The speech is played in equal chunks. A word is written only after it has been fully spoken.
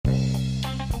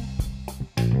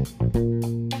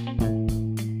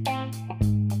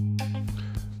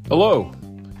Hello,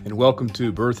 and welcome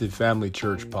to Birthday Family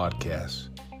Church Podcast.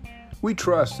 We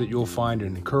trust that you'll find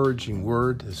an encouraging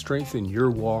word to strengthen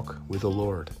your walk with the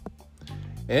Lord.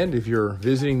 And if you're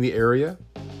visiting the area,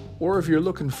 or if you're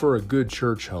looking for a good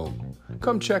church home,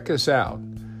 come check us out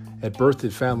at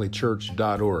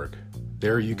birthedfamilychurch.org.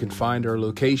 There you can find our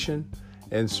location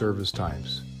and service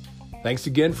times. Thanks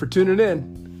again for tuning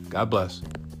in. God bless.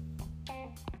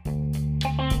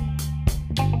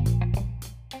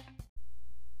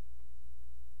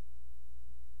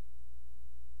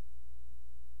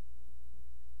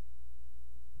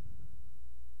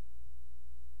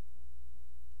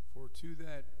 For to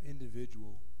that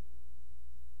individual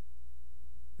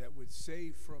that would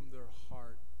say from their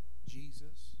heart,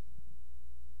 Jesus,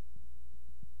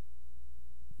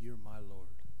 you're my Lord.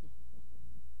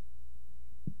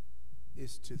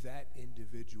 It's to that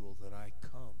individual that I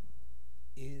come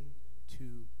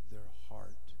into their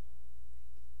heart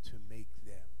to make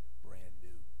them brand new.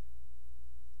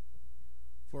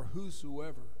 For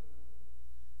whosoever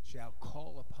shall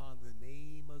call upon the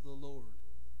name of the Lord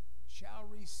shall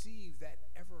receive that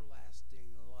everlasting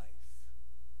life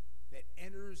that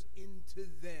enters into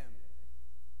them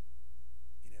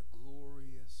in a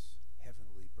glorious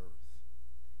heavenly birth.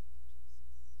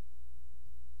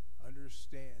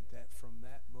 Understand that from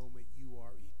that moment you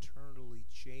are eternally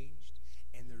changed,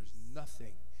 and there's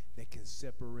nothing that can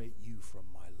separate you from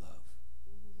my love.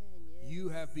 Amen, yes. You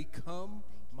have become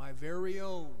my very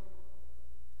own.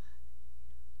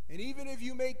 And even if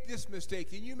you make this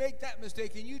mistake, and you make that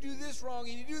mistake, and you do this wrong,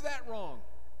 and you do that wrong,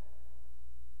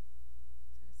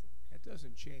 that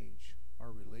doesn't change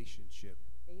our relationship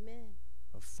Amen.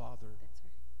 of father That's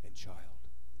right. and child.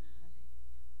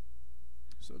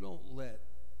 So don't let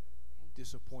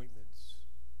disappointments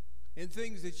and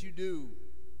things that you do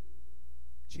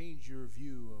change your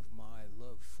view of my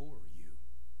love for you.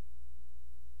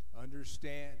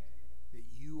 Understand that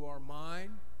you are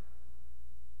mine.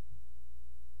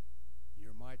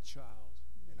 You're my child,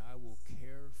 and I will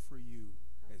care for you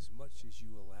as much as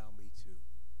you allow me to.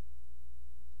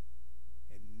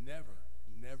 And never,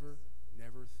 never,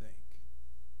 never think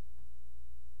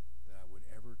that I would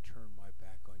ever turn my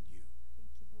back on you. Thank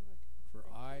you, Lord. For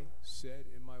I said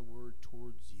in my word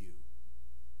towards you,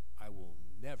 I will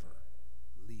never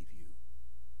leave you.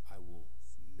 I will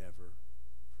never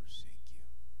forsake you.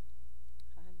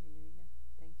 Hallelujah.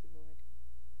 Thank you, Lord.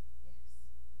 Yes.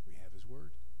 We have his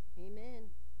word. Amen.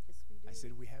 Yes, we do. I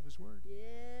said we have his word.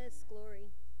 Yes,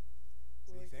 glory.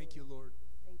 Say Glory, thank you, glory. Lord,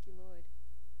 Thank you, Lord.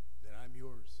 that I'm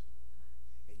yours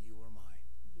and you are mine.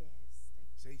 Yes.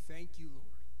 Say thank you,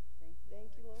 Lord.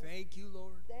 Thank you, Lord. Thank you,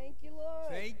 Lord. Thank you, Lord.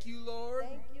 Thank you, Lord.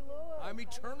 Thank you, Lord. I'm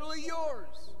eternally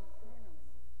yours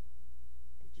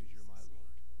because you're my Lord.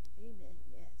 Amen.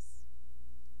 Yes.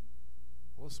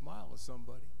 Well, smile at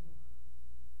somebody.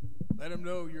 Let them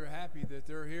know you're happy that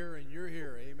they're here and you're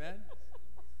here. Amen.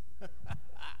 And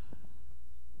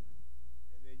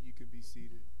then you can be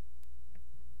seated.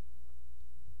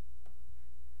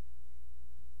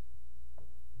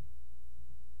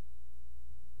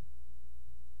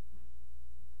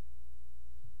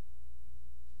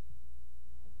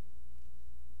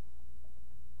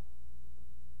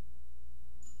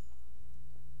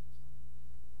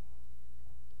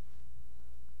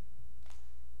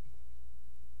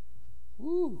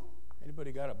 Woo.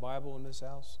 Anybody got a Bible in this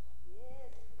house? Yes.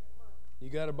 Come on. You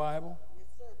got a Bible? Yes,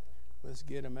 sir. Let's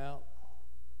get them out.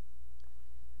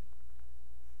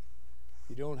 If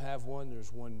you don't have one,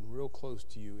 there's one real close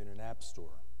to you in an app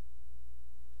store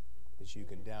that you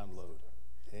can download.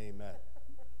 Amen.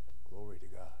 Glory to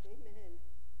God. Amen.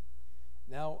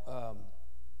 Now,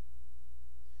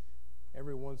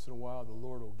 every once in a while, the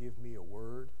Lord will give me a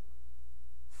word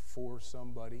for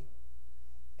somebody,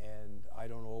 and I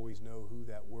don't always know who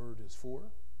that word is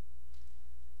for.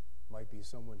 Might be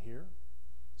someone here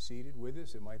seated with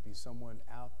us. It might be someone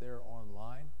out there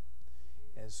online.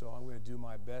 And so I'm going to do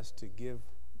my best to give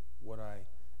what I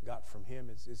got from him.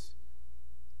 It's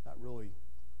not really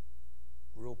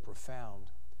real profound,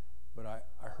 but I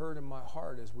heard in my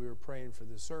heart as we were praying for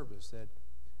this service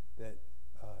that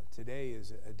today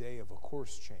is a day of a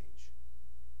course change.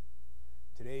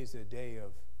 Today is a day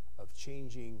of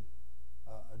changing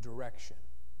a direction.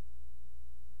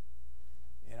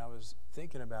 And I was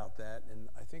thinking about that, and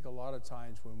I think a lot of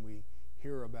times when we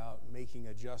hear about making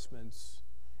adjustments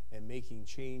and making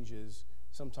changes,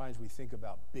 sometimes we think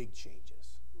about big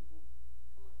changes.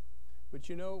 But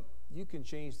you know, you can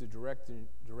change the direction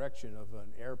of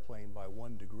an airplane by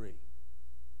 1 degree.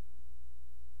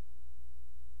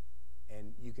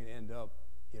 And you can end up,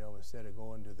 instead of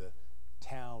going to the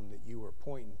town that you are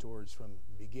pointing towards from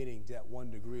beginning, that 1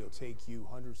 degree will take you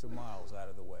hundreds of miles out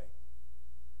of the way.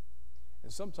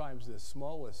 And sometimes the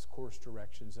smallest course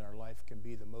directions in our life can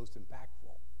be the most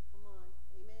impactful. Come on.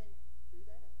 Amen. True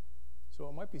that. So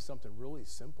it might be something really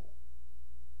simple.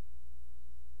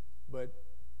 But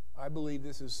I believe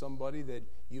this is somebody that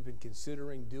you've been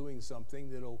considering doing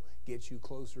something that'll get you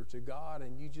closer to God,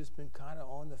 and you've just been kind of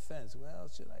on the fence. Well,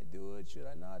 should I do it? Should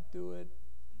I not do it?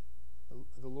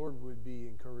 The Lord would be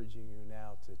encouraging you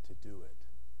now to do it.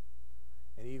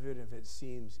 And even if it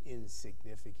seems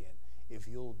insignificant, if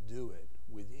you'll do it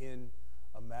within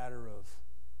a matter of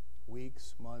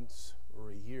weeks, months,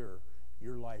 or a year,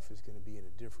 your life is going to be in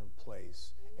a different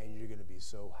place. Amen. And you're going to be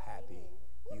so happy.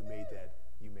 Amen.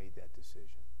 You made that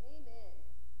decision. Amen.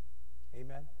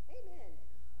 Amen? Amen.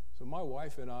 So my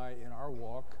wife and I, in our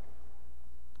walk,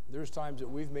 there's times that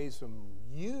we've made some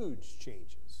huge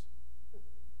changes.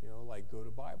 You know, like go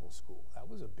to Bible school. That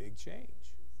was a big change.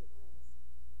 Yes, it was.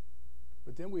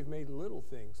 But then we've made little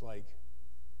things like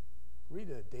read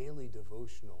a daily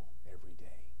devotional every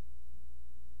day.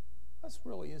 That's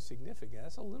really insignificant.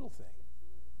 That's a little thing.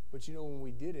 But you know, when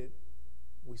we did it,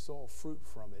 we saw fruit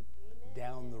from it. Amen.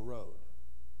 Down the road.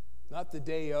 Not the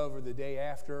day of or the day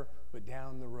after, but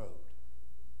down the road.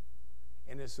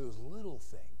 And it's those little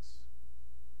things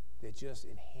that just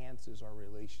enhances our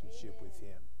relationship Amen. with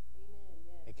Him. Amen.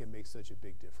 Yes. It can make such a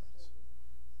big difference.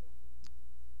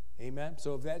 Amen.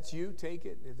 So if that's you, take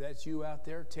it. If that's you out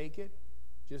there, take it.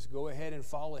 Just go ahead and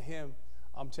follow Him.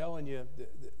 I'm telling you,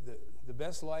 the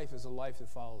best life is a life that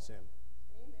follows Him.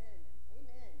 Amen.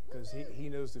 Amen. Because he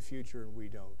knows the future and we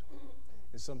don't.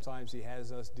 And sometimes He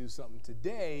has us do something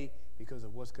today because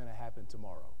of what's going to happen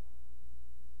tomorrow.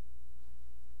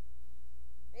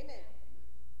 Amen.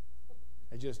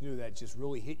 I just knew that just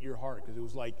really hit your heart because it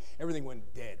was like everything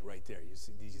went dead right there.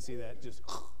 Did you see that? Just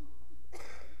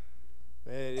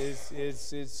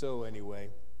it's so anyway.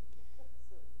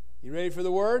 You ready for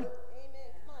the word? Amen.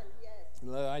 Come on.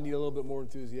 Yes. I need a little bit more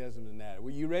enthusiasm than that. Were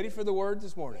you ready for the word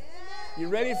this morning? Yes. You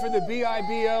ready for the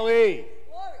BIBLE? Glory.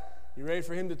 You ready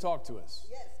for Him to talk to us?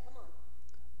 Yes. Come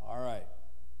on. All right.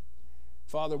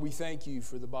 Father, we thank You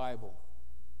for the Bible.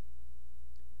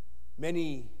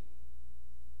 Many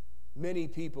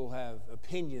people have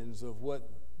opinions of what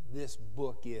this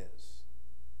book is.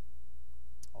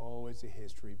 Oh, it's a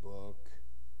history book.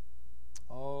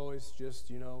 Oh, it's just,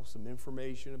 some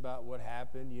information about what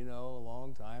happened, a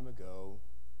long time ago.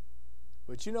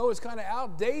 But, it's kind of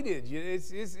outdated.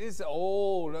 It's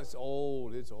old. It's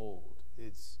old. It's old.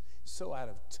 It's so out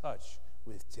of touch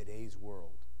with today's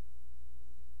world.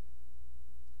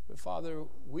 But, Father,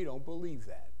 we don't believe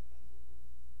that.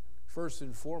 First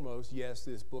and foremost, yes,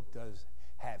 this book does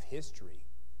have history.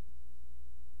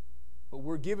 But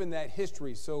we're given that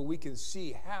history so we can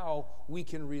see how we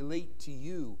can relate to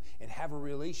You and have a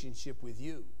relationship with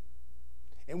You.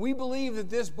 And we believe that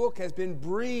this book has been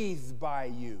breathed by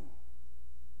You,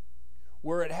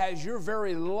 where it has Your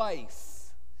very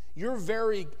life, Your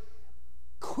very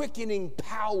quickening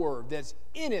power that's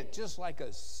in it, just like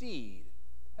a seed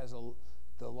has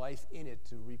the life in it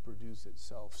to reproduce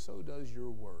itself. So does Your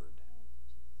word.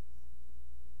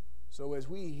 So as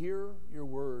we hear Your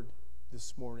word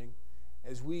this morning,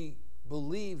 as we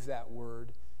believe that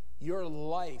word, Your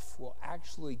life will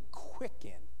actually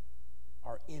quicken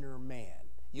our inner man.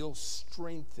 You'll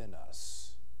strengthen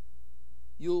us.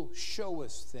 You'll show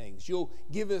us things. You'll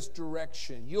give us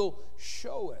direction. You'll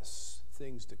show us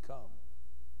things to come.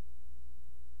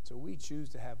 So we choose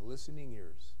to have listening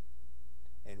ears,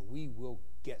 and we will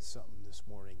get something this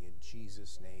morning in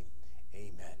Jesus' name.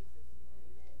 Amen.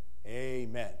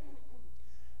 Amen.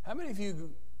 How many of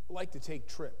you like to take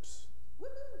trips?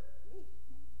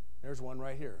 There's one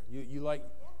right here. You like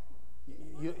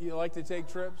to take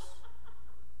trips?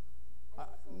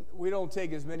 We don't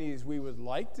take as many as we would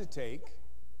like to take,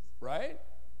 right?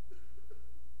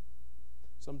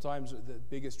 Sometimes the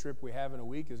biggest trip we have in a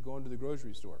week is going to the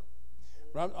grocery store.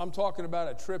 But I'm talking about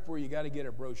a trip where you got to get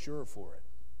a brochure for it.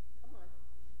 Come on.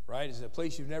 Right? It's a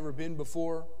place you've never been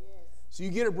before. Yes. So you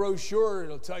get a brochure,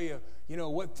 it'll tell you,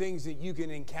 what things that you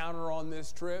can encounter on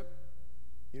this trip.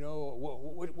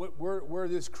 Where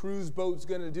this cruise boat's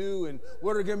going to do and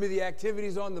what are going to be the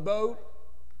activities on the boat.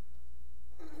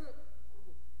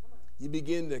 You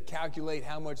begin to calculate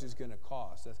how much it's going to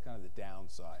cost. That's kind of the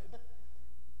downside.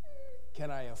 Can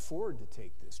I afford to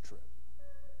take this trip?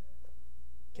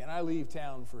 Can I leave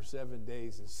town for 7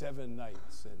 days and 7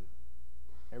 nights and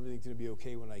everything's going to be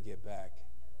okay when I get back?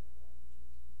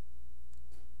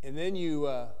 And then you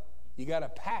got to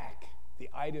pack the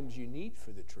items you need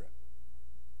for the trip.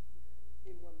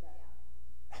 In one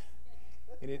bag.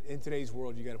 in today's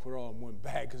world, you got to put it all in one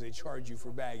bag because they charge you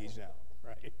for baggage now,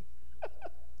 right?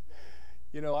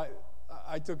 You know,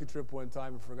 I took a trip one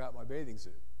time and forgot my bathing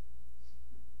suit.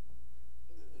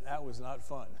 That was not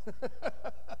fun.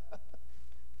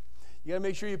 You got to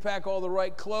make sure you pack all the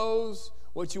right clothes,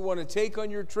 what you want to take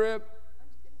on your trip.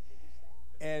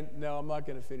 And no, I'm not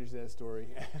going to finish that story.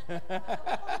 Come on, it's a good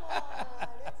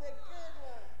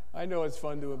one. I know it's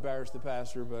fun to embarrass the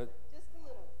pastor, but Just a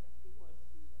little.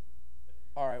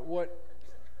 all right, what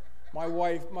my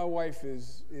wife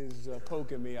is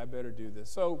poking me. I better do this.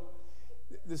 So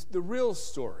the real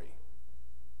story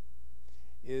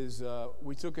is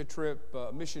we took a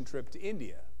mission trip to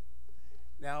India.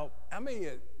 Now, how many,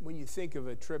 when you think of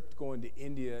a trip going to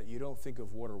India, you don't think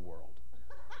of Waterworld?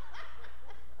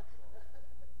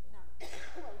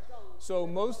 So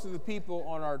most of the people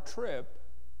on our trip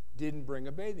didn't bring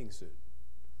a bathing suit.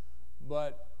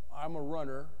 But I'm a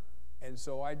runner, and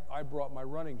so I brought my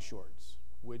running shorts,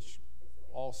 which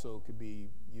also could be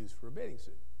used for a bathing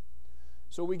suit.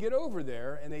 So we get over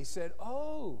there, and they said,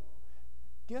 oh,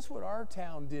 guess what our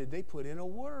town did? They put in a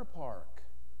water park.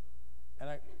 And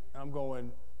I'm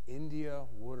going, India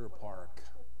water park.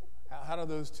 How do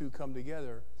those two come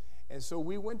together? And so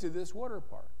we went to this water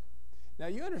park. Now,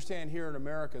 you understand here in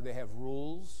America, they have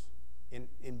rules in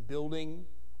building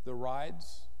the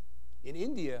rides. In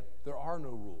India, there are no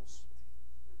rules.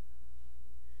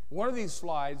 One of these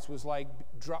slides was like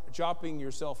dropping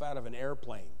yourself out of an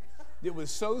airplane. It was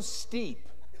so steep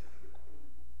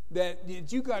that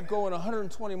you got going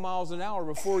 120 miles an hour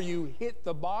before you hit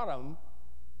the bottom,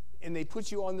 and they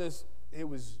put you on this. It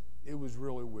was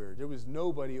really weird. There was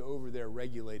nobody over there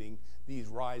regulating these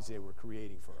rides they were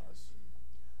creating for us.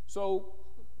 So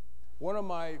one of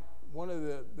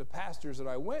the pastors that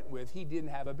I went with, he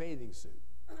didn't have a bathing suit.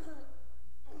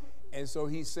 And so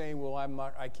he's saying, well,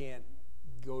 I can't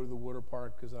go to the water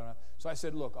park because so I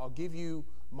said, look, I'll give you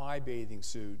my bathing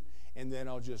suit and then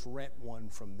I'll just rent one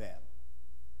from them.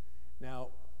 Now,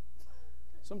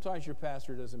 sometimes your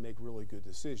pastor doesn't make really good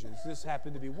decisions. This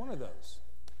happened to be one of those.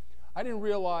 I didn't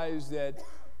realize that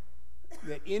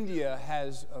India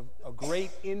has a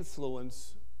great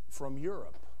influence from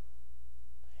Europe.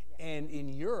 And in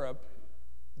Europe,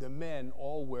 the men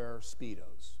all wear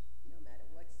Speedos. No matter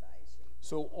what size, shape.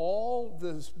 So all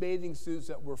the bathing suits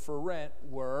that were for rent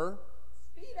were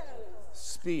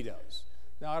Speedos.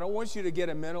 Now, I don't want you to get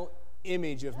a mental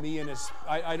image of me in a...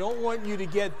 I don't want you to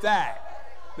get that.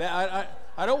 I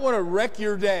don't want to wreck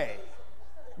your day.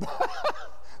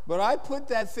 But I put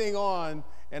that thing on,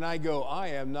 and I go, I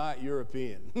am not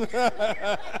European.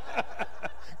 Because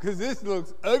this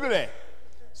looks ugly.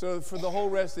 So for the whole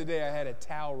rest of the day, I had a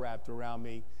towel wrapped around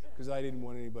me because I didn't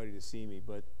want anybody to see me.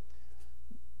 But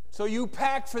so you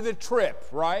pack for the trip,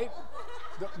 right?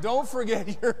 Don't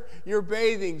forget your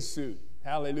bathing suit.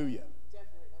 Hallelujah.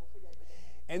 Definitely, don't forget.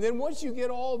 And then once you get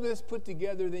all this put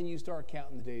together, then you start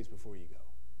counting the days before you go.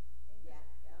 Yeah.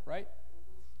 Right?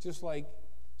 Mm-hmm. Just like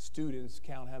students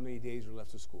count how many days are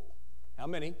left of school. How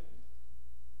many?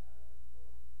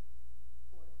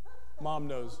 4. Mom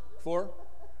knows. 4? 4.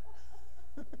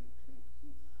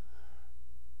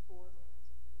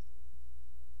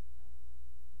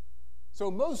 So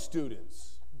most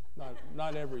students,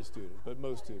 not every student, but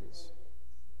most students.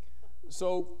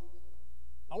 So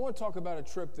I want to talk about a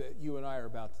trip that you and I are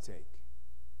about to take.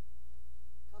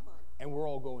 Come on. And we're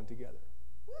all going together.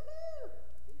 Woohoo!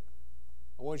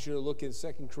 I want you to look in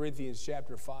 2 Corinthians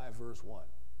chapter 5, verse 1.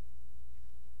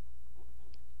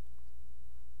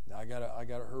 Now I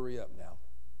gotta hurry up now.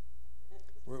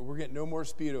 We're getting no more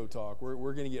Speedo talk.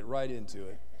 We're going to get right into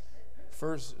it.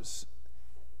 First,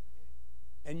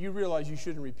 and you realize you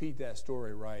shouldn't repeat that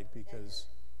story, right? Because,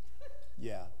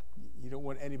 yeah, you don't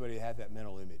want anybody to have that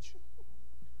mental image.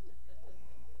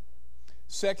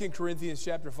 2 Corinthians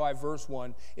chapter 5, verse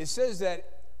 1. It says that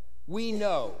we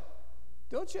know.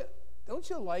 Don't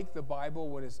you like the Bible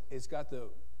when it's got the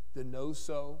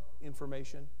know-so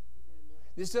information?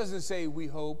 This doesn't say we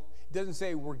hope. It doesn't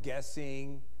say we're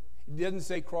guessing. It doesn't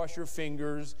say cross your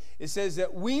fingers. It says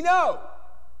that we know.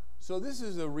 So this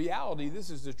is a reality.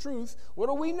 This is the truth. What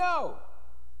do we know?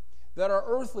 That our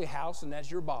earthly house, and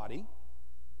that's your body.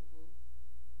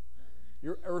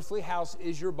 Your earthly house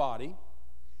is your body.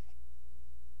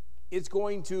 It's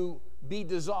going to be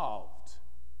dissolved.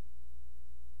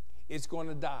 It's going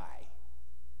to die.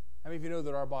 How many of you know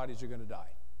that our bodies are going to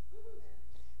die?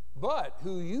 But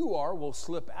who you are will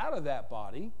slip out of that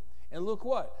body. And look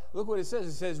what? Look what it says.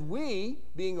 It says, we,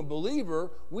 being a believer,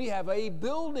 we have a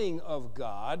building of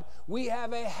God. We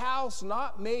have a house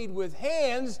not made with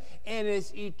hands, and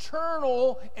it's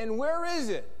eternal. And where is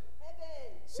it?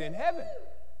 Heaven. It's in heaven.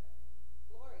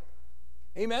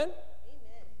 Amen? Amen.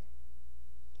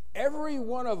 Every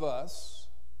one of us,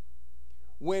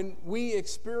 when we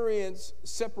experience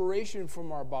separation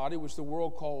from our body, which the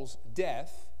world calls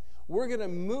death, we're going to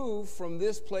move from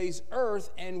this place,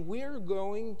 earth, and we're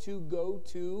going to go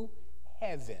to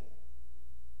heaven.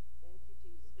 Thank you,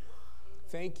 Jesus. Amen.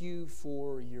 Thank you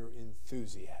for your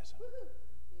enthusiasm. Woo-hoo.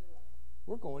 You're right.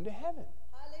 We're going to heaven.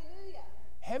 Hallelujah.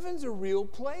 Heaven's a real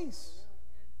place.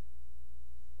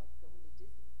 Like going to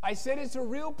Disney. I said it's a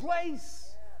real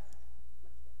place.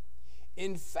 Yeah.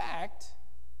 In fact,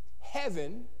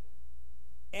 heaven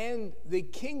and the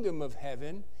kingdom of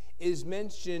heaven is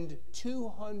mentioned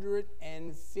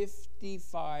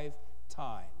 255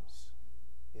 times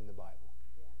in the Bible.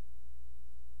 Yeah.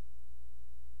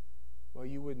 Well,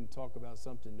 you wouldn't talk about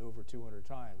something over 200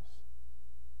 times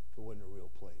if it wasn't a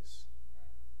real place.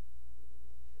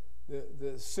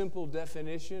 The simple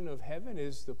definition of heaven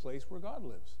is the place where God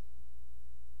lives.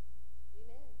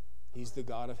 Amen. He's the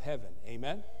God of heaven.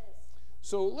 Amen? Yes.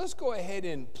 So let's go ahead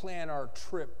and plan our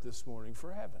trip this morning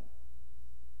for heaven.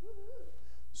 Woo-hoo.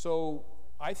 So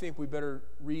I think we better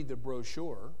read the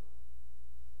brochure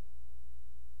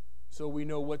so we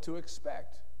know what to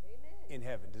expect Amen. in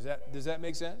heaven. Does that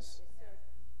make sense?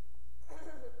 Yes, sir.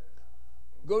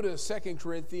 Go to 2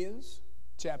 Corinthians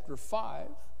chapter 5,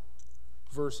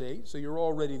 verse 8. So you're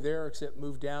already there, except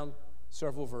move down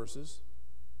several verses.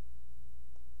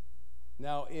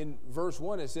 Now in verse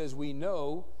 1 it says we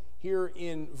know. Here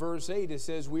in verse 8 it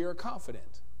says we are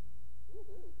confident.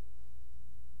 Woo-hoo.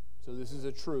 So this is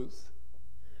a truth.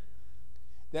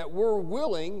 That we're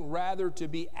willing rather to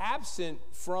be absent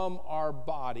from our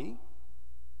body.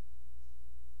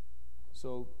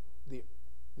 So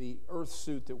the earth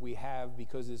suit that we have,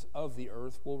 because it's of the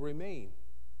earth, will remain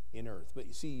in earth. But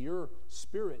you see, your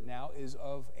spirit now is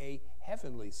of a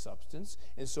heavenly substance.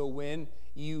 And so when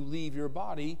you leave your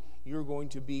body, you're going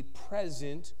to be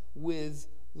present with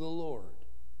the Lord.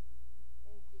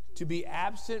 Thank you, Jesus. To be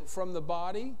absent from the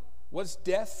body, what's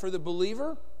death for the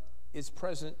believer? It's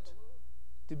present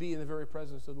to be in the very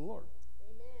presence of the Lord.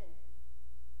 Amen.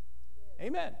 Yes.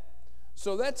 Amen.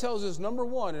 So that tells us, number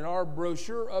one, in our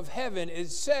brochure of heaven,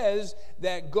 it says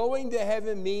that going to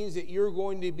heaven means that you're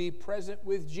going to be present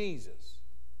with Jesus.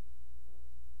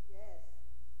 Yes.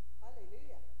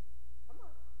 Hallelujah. Come on.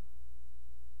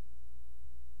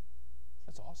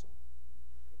 That's awesome.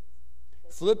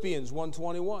 Philippians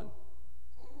 1:21.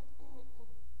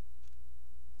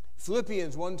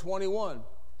 Philippians 1:21.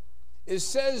 It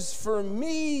says, for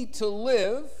me to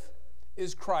live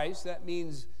is Christ. That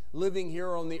means living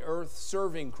here on the earth,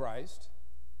 serving Christ.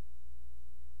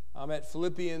 I'm at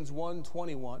Philippians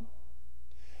 1:21.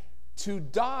 To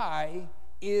die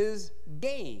is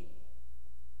gain.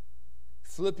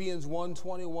 Philippians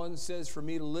 1:21 says, for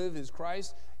me to live is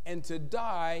Christ, and to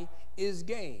die is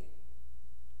gain.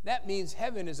 That means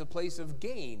heaven is a place of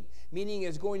gain, meaning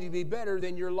it's going to be better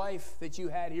than your life that you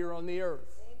had here on the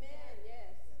earth. Amen.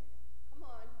 Yes. Come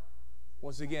on.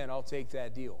 Once again, I'll take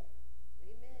that deal.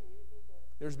 Amen. You would be good.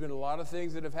 There's been a lot of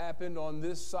things that have happened on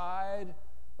this side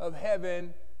of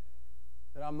heaven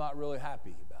that I'm not really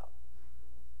happy about.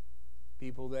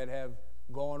 People that have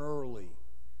gone early.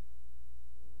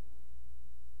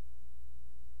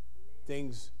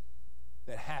 Things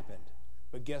that happened.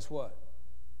 But guess what?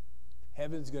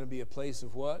 Heaven's going to be a place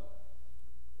of what?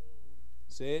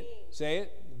 Say it. Say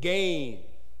it. Gain.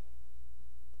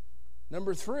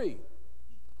 Number 3.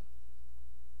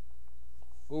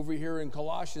 Over here in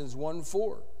Colossians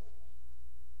 1:4.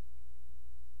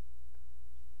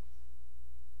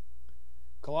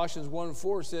 Colossians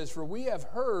 1:4 says, for we have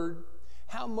heard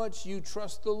how much you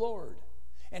trust the Lord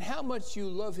and how much you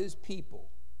love his people.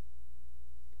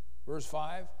 Verse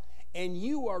 5, and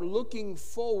you are looking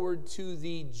forward to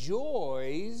the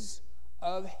joys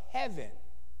of heaven.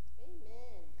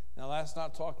 Amen. Now, that's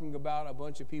not talking about a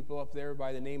bunch of people up there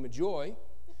by the name of joy.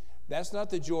 That's not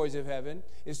the joys of heaven.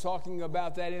 It's talking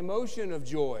about that emotion of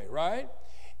joy, right?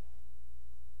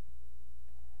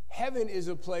 Heaven is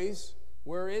a place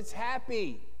where it's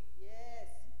happy.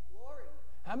 Yes. Glory.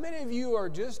 How many of you are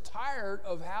just tired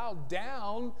of how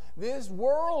down this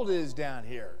world is down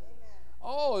here?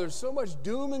 Oh, there's so much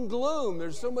doom and gloom.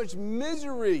 There's so much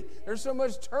misery. There's so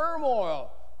much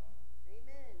turmoil.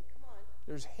 Amen. Come on.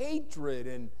 There's hatred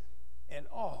and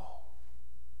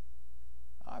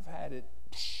I've had it.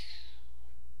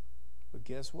 But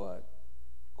guess what?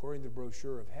 According to the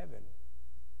brochure of heaven,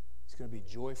 it's going to be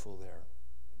joyful there.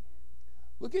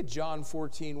 Look at John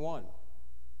 14:1.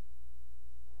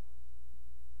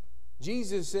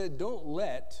 Jesus said, don't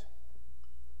let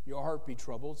your heart be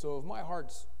troubled. So if my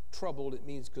heart's troubled, it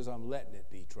means because I'm letting it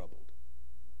be troubled.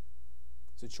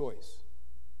 It's a choice.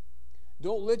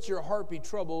 Don't let your heart be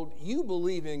troubled. You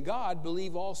believe in God,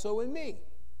 believe also in me.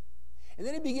 And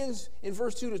then he begins in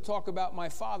verse 2 to talk about my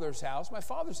Father's house. My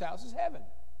Father's house is heaven.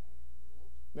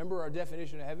 Remember, our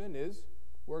definition of heaven is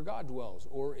where God dwells,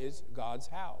 or is God's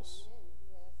house.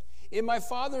 In my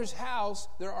Father's house,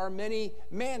 there are many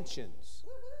mansions.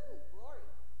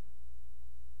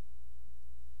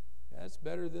 That's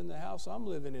better than the house I'm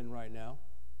living in right now.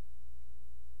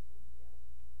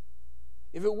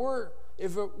 If it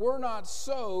were not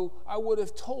so, I would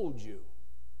have told you.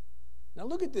 Now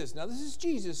look at this. Now this is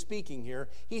Jesus speaking here.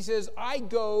 He says, I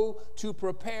go to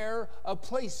prepare a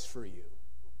place for you.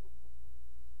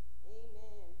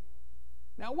 Amen.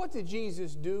 Now what did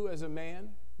Jesus do as a man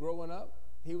growing up?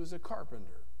 He was a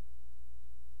carpenter.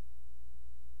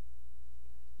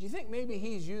 Do you think maybe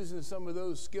he's using some of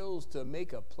those skills to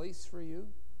make a place for you?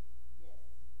 Yes.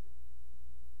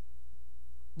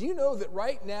 Do you know that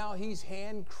right now he's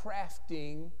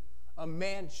handcrafting a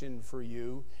mansion for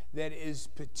you that is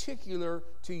particular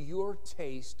to your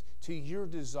taste, to your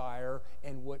desire,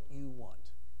 and what you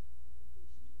want?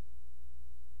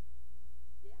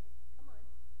 Yeah, come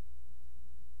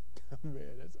on.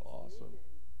 Man, that's awesome.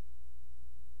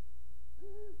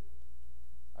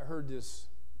 I heard this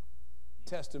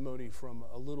testimony from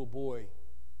a little boy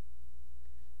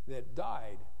that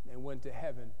died and went to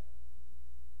heaven,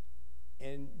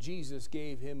 and Jesus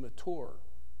gave him a tour,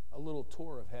 a little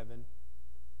tour of heaven,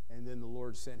 and then the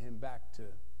Lord sent him back to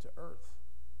earth.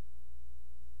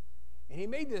 And he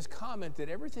made this comment that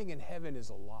everything in heaven is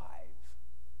alive.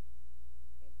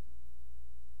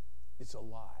 It's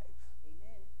alive.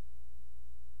 Amen.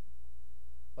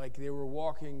 Like they were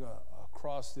walking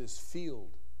across this field,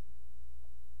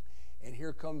 and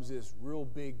here comes this real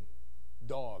big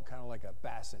dog, kind of like a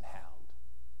basset hound.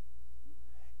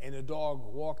 And the dog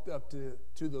walked up to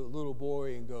the little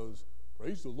boy and goes,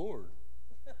 "Praise the Lord."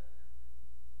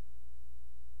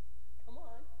 Come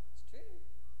on. It's true.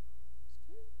 It's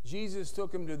true. Jesus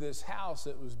took him to this house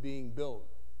that was being built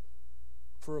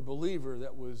for a believer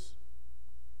that was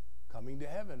coming to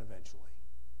heaven eventually.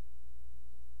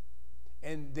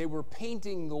 And they were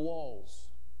painting the walls.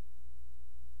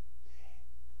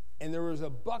 And there was a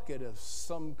bucket of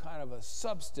some kind of a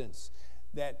substance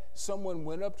that someone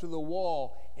went up to the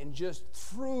wall and just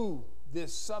threw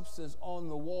this substance on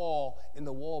the wall, and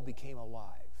the wall became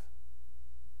alive.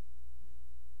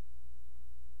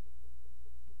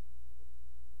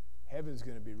 Heaven's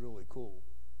going to be really cool.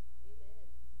 Amen.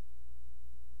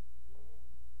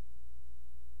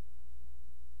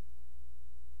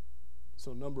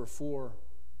 So number 4,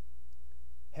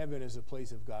 heaven is a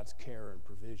place of God's care and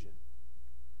provision.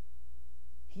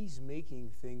 He's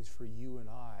making things for you and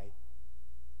I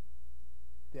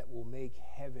that will make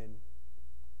heaven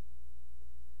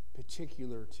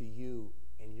particular to you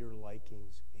and your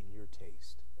likings and your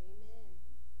taste. Amen.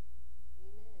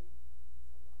 Amen.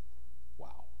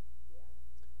 Wow. Yeah.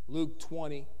 Luke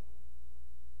 20,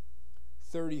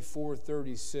 34,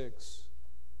 36.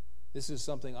 This is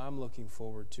something I'm looking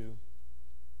forward to.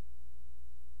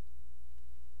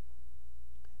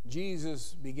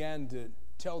 Jesus began to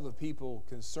tell the people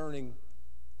concerning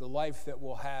the life that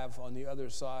we'll have on the other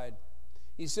side.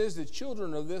 He says the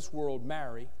children of this world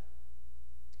marry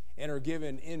and are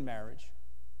given in marriage,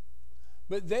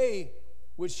 but they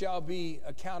which shall be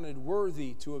accounted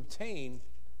worthy to obtain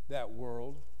that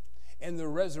world and the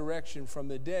resurrection from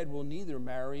the dead will neither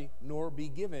marry nor be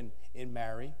given in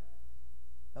marry.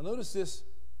 Now notice this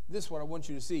is what I want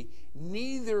you to see.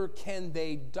 Neither can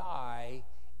they die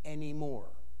anymore.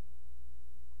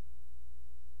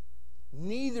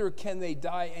 Neither can they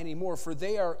die anymore, for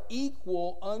they are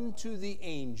equal unto the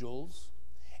angels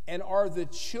and are the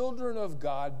children of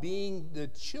God, being the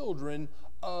children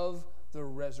of the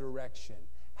resurrection.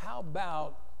 How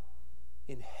about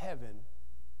in heaven,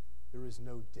 there is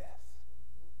no death?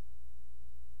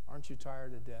 Aren't you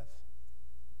tired of death?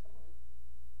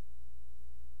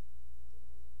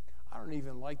 I don't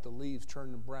even like the leaves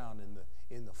turning brown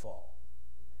in the fall.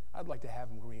 I'd like to have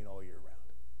them green all year round.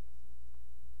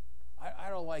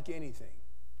 I don't like anything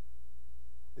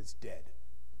that's dead.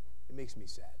 It makes me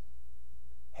sad.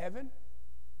 Heaven,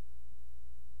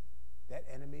 that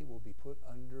enemy will be put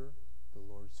under the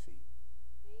Lord's feet.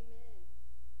 Amen.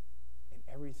 And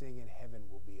everything in heaven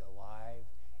will be alive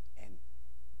and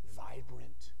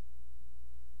vibrant.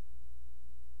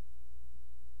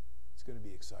 It's going to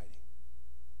be exciting.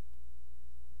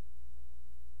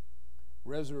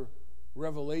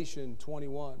 Revelation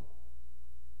 21.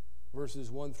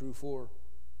 Verses 1 through 4.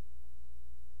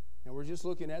 And we're just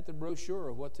looking at the brochure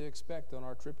of what to expect on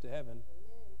our trip to heaven.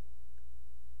 Amen.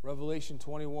 Revelation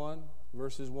 21,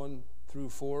 verses 1 through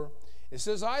 4. It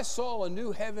says, I saw a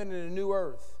new heaven and a new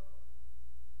earth.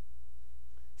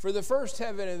 For the first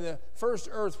heaven and the first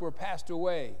earth were passed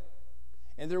away,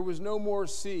 and there was no more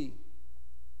sea.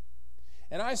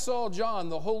 And I saw John,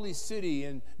 the holy city,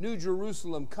 and New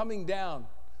Jerusalem coming down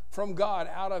from God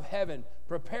out of heaven,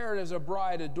 prepared as a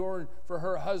bride adorned for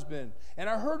her husband. And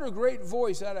I heard a great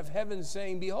voice out of heaven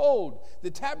saying, Behold,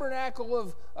 the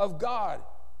tabernacle of God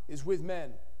is with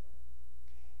men.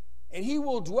 And he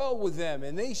will dwell with them,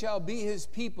 and they shall be his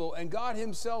people, and God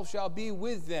himself shall be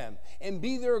with them, and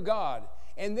be their God.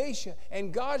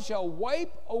 And God shall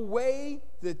wipe away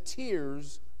the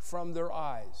tears from their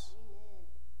eyes.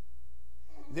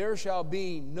 There shall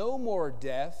be no more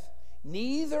death,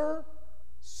 neither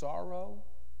sorrow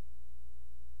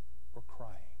or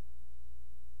crying.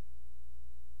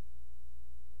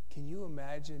 Can you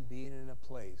imagine being in a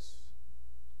place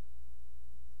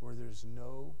where there's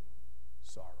no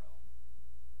sorrow,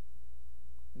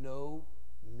 no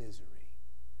misery,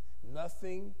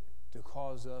 nothing to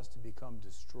cause us to become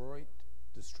distraught,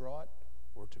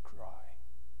 or to cry?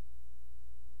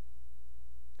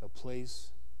 A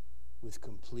place with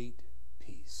complete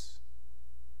peace.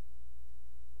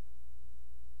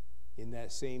 In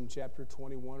that same chapter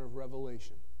 21 of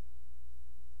Revelation,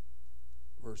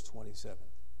 verse 27.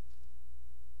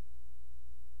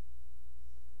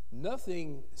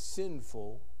 Nothing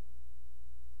sinful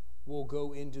will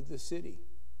go into the city.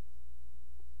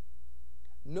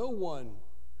 No one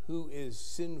who is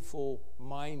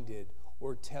sinful-minded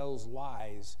or tells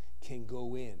lies can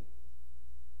go in.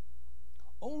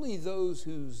 Only those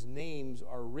whose names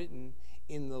are written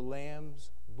in the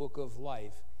Lamb's book of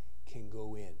life can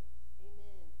go in.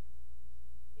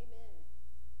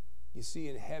 You see,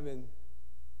 in heaven,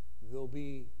 there'll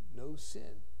be no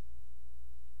sin.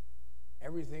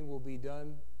 Everything will be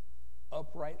done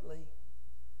uprightly.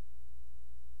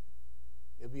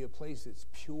 It'll be a place that's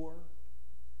pure,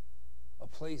 a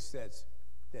place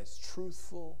that's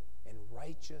truthful and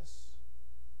righteous,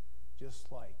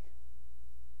 just like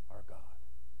our God.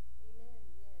 Amen.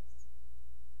 Yes.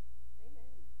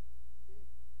 Amen.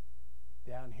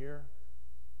 Down here,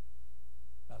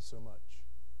 not so much.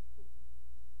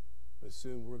 But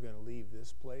soon we're going to leave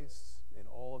this place and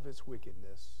all of its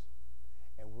wickedness,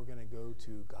 and we're going to go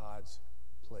to God's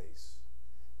place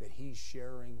that he's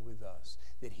sharing with us,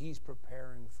 that he's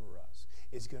preparing for us.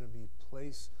 It's going to be a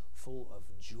place full of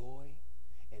joy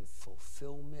and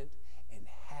fulfillment and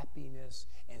happiness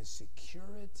and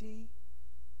security.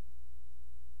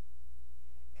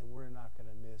 And we're not going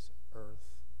to miss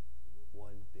earth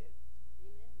one bit.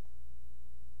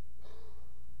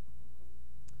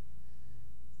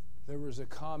 There was a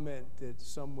comment that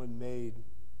someone made,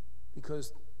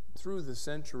 because through the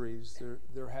centuries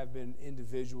there have been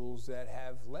individuals that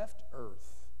have left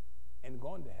earth and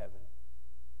gone to heaven.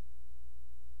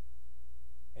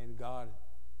 And God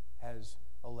has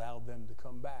allowed them to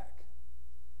come back.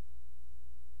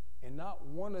 And not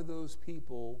one of those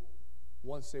people,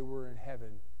 once they were in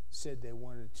heaven, said they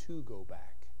wanted to go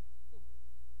back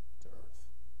to earth.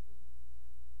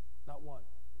 Not one.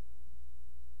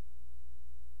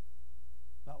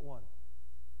 Not one.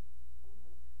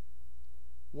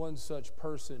 One such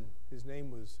person, his name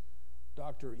was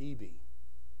Dr. Eby.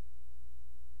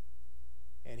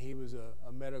 And he was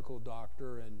a medical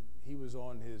doctor, and he was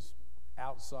on his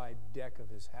outside deck of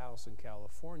his house in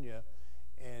California,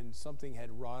 and something had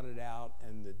rotted out,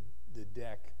 and the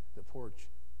deck, the porch,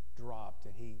 dropped,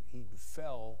 and he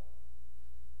fell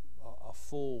a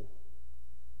full,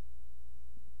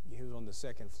 he was on the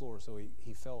second floor, so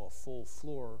he fell a full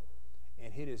floor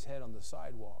and hit his head on the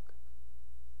sidewalk,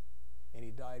 and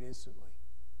he died instantly.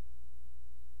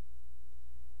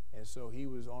 And so he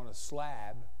was on a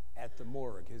slab at the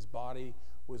morgue. His body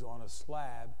was on a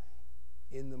slab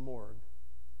in the morgue,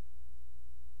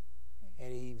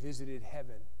 and he visited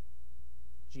heaven.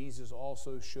 Jesus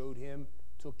also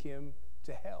took him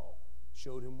to hell,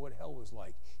 showed him what hell was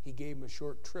like. He gave him a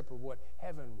short trip of what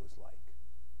heaven was like.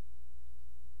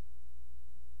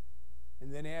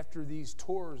 And then after these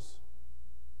tours,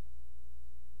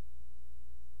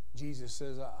 Jesus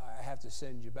says, I have to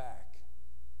send you back.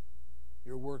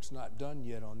 Your work's not done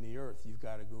yet on the earth. You've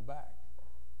got to go back.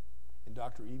 And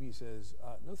Dr. Eby says,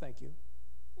 no, thank you.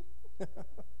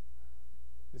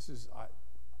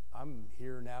 I'm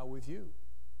here now with you.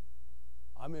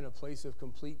 I'm in a place of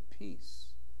complete peace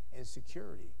and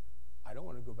security. I don't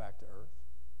want to go back to earth.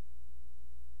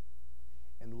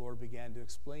 And the Lord began to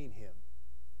explain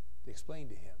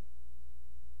to him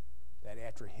that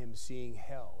after him seeing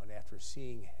hell and after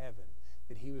seeing heaven,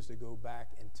 that he was to go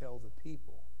back and tell the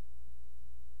people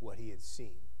what he had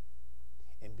seen.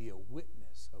 and be a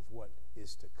witness of what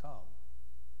is to come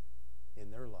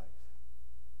in their life,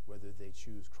 whether they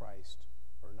choose Christ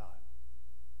or not.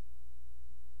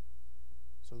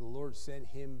 So the Lord sent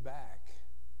him back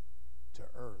to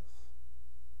earth.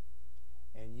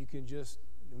 And you can just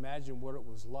imagine what it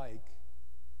was like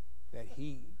that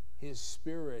his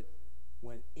spirit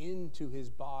went into his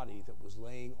body that was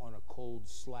laying on a cold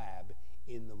slab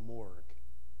in the morgue.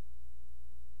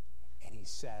 And he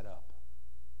sat up.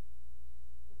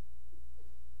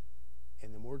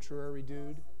 And the mortuary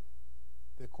dude,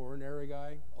 the coronary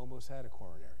guy, almost had a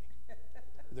coronary.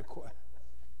 Amen.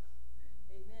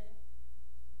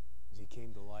 He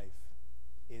came to life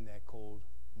in that cold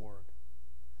morgue.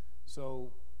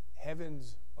 So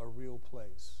heaven's a real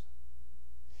place.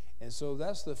 And so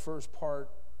that's the first part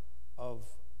of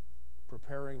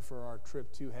preparing for our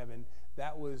trip to heaven.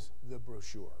 That was the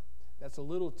brochure. That's a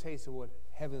little taste of what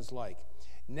heaven's like.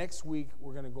 Next week,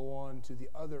 we're going to go on to the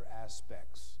other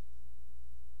aspects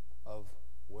of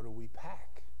what do we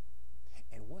pack?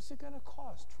 And what's it going to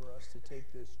cost for us to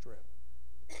take this trip?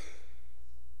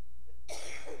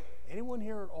 Anyone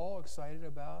here at all excited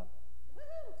about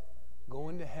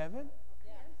going to heaven?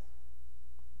 Yes.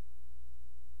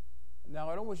 Now,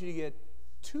 I don't want you to get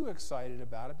too excited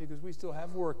about it because we still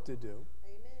have work to do,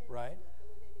 Amen. right? Not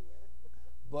going anywhere.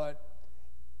 But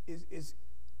is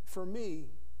for me,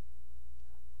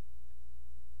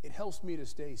 it helps me to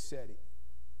stay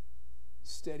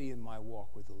steady in my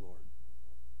walk with the Lord.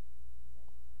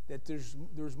 That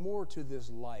there's more to this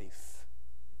life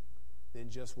than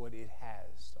just what it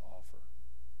has to offer.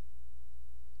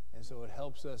 And so it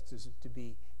helps us to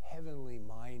be heavenly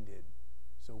minded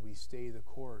so we stay the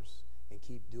course and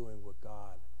keep doing what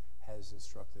God has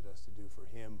instructed us to do for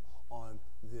him on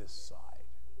this side.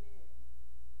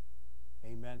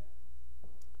 Amen. Amen.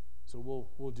 So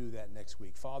we'll do that next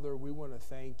week. Father, we want to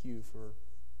thank you for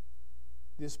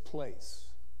this place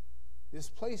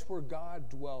where God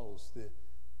dwells, the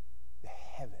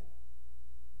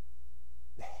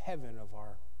heaven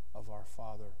of our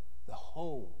Father, the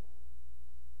home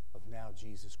of now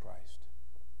Jesus Christ.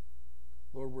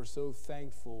 Lord, we're so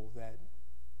thankful that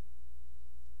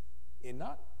in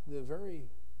not the very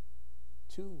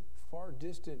too far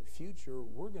distant future,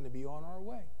 we're going to be on our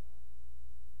way.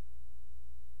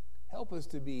 Help us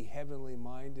to be heavenly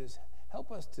minded.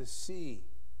 Help us to see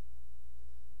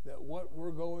that what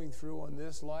we're going through on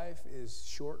this life is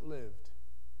short-lived.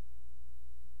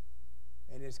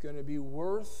 And it's going to be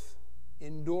worth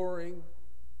enduring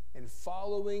and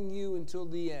following you until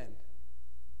the end.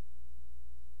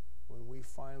 When we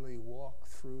finally walk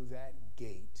through that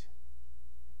gate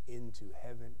into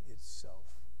heaven itself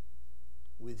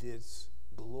with its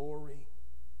glory,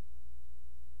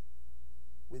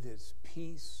 with its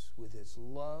peace, with its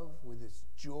love, with its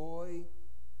joy,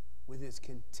 with its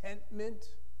contentment,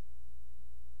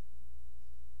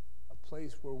 a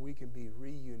place where we can be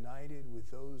reunited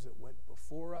with those that went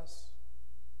before us,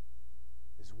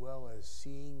 as well as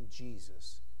seeing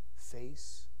Jesus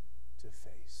face to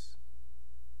face.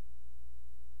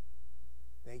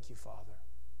 Thank you, Father.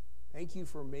 Thank you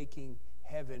for making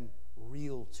heaven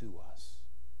real to us.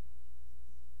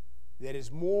 That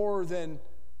is more than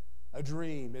a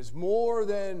dream. It's more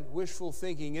than wishful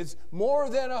thinking. It's more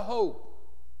than a hope.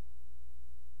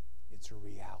 It's a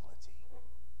reality.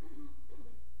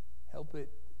 Help it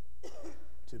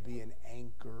to be an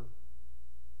anchor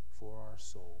for our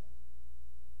soul.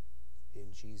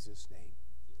 In Jesus' name,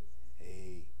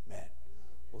 amen.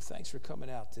 Well, thanks for coming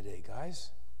out today,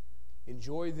 guys.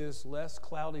 Enjoy this less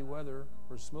cloudy weather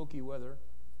or smoky weather.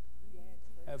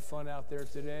 Have fun out there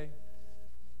today.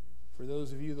 For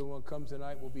those of you that want to come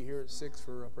tonight, we'll be here at 6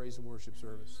 for a praise and worship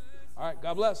service. All right,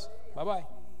 God bless. Bye-bye.